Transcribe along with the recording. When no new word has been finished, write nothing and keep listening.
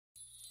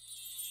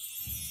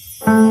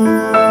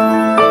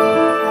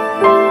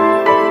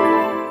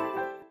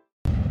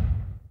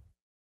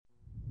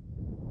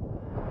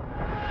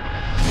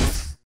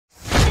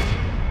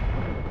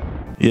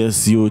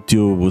Yes,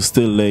 YouTube, we're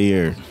still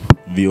there,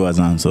 viewers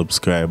and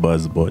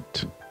subscribers,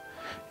 but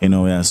we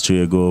are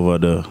straight go over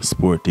the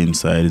sporting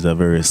side. It's a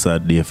very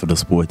sad day for the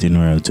sporting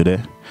world today.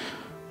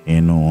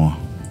 You know,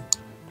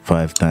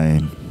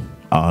 5-time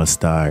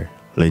All-Star,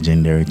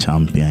 legendary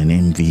champion,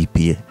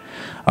 MVP.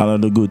 All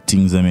of the good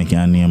things that make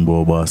you name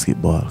about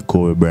basketball.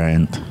 Kobe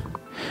Bryant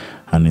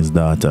and his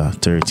daughter,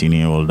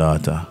 13-year-old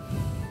daughter,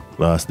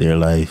 lost their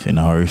life in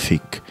a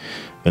horrific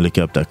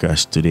helicopter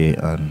crash today,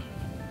 and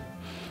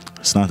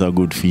it's not a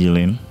good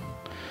feeling,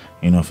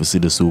 to see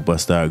the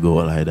superstar go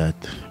like that.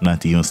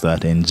 Not even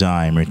start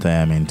enjoying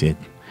retirement yet.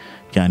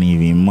 Can't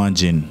even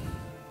imagine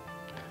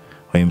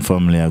how him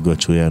family I go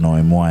through,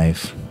 him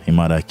wife, him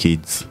other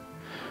kids,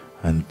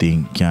 and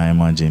think, can't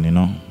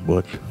imagine,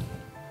 But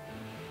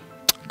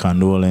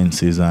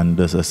condolences, and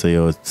just I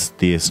say,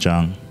 stay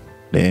strong.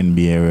 The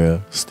NBA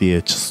world,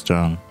 stay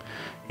strong.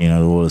 The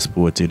whole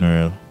sporting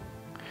world.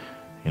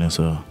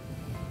 So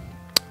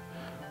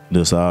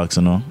just ask,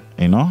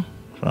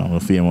 from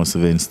the famous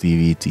Events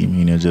TV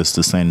team, just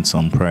to send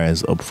some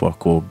prayers up for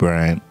Kobe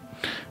Bryant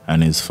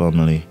and his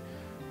family.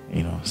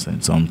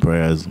 Send some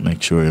prayers,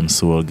 make sure him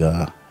soul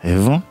go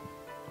heaven,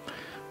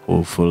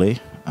 hopefully,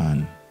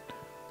 and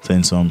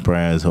send some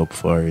prayers up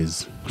for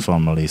his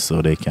family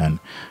so they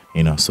can,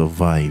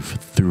 survive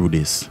through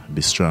this,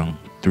 be strong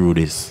through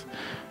this,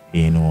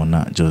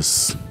 not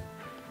just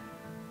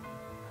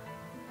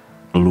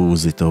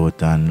lose it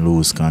out and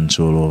lose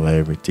control over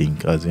everything.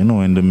 Because, in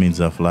the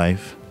midst of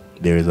life,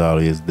 there is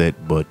always death,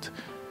 but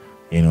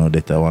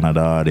that is one of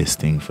the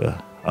hardest things for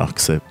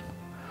accept.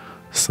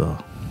 So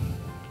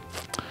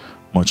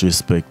much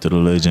respect to the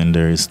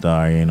legendary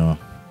star,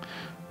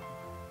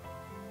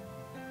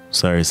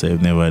 Sorry say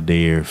I've never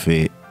there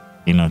for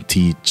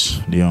teach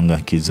the younger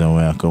kids and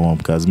where I come up,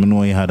 because I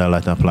know he had a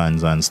lot of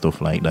plans and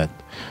stuff like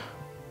that,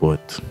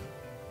 but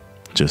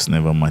just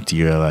never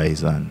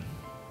materialized, and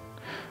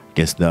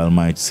guess the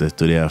Almighty said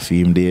today a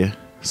film there.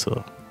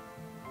 So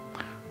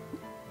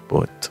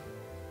but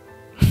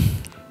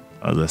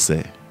as I say,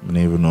 I don't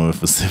even know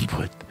if I say,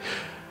 but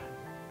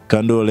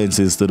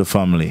condolences to the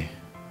family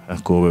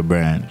of Kobe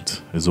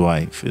Bryant, his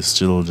wife, his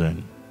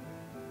children,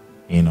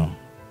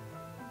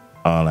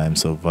 all I'm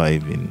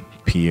surviving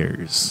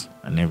peers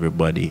and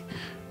everybody,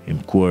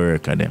 him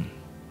co-work at them.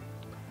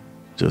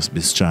 Just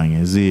be strong,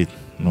 is it?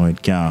 No,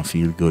 it can't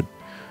feel good.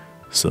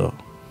 So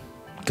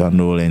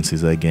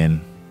condolences again,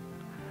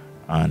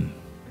 and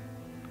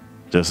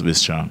just be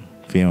strong.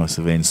 Famous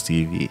Events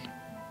TV,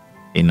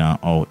 in and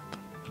out.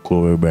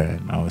 Kobe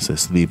Bryant, I would say,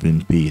 sleep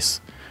in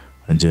peace.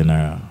 A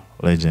general,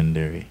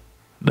 legendary,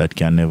 that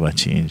can never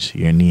change.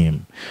 Your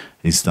name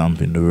is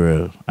stamped in the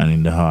world and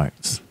in the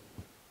hearts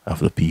of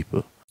the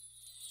people.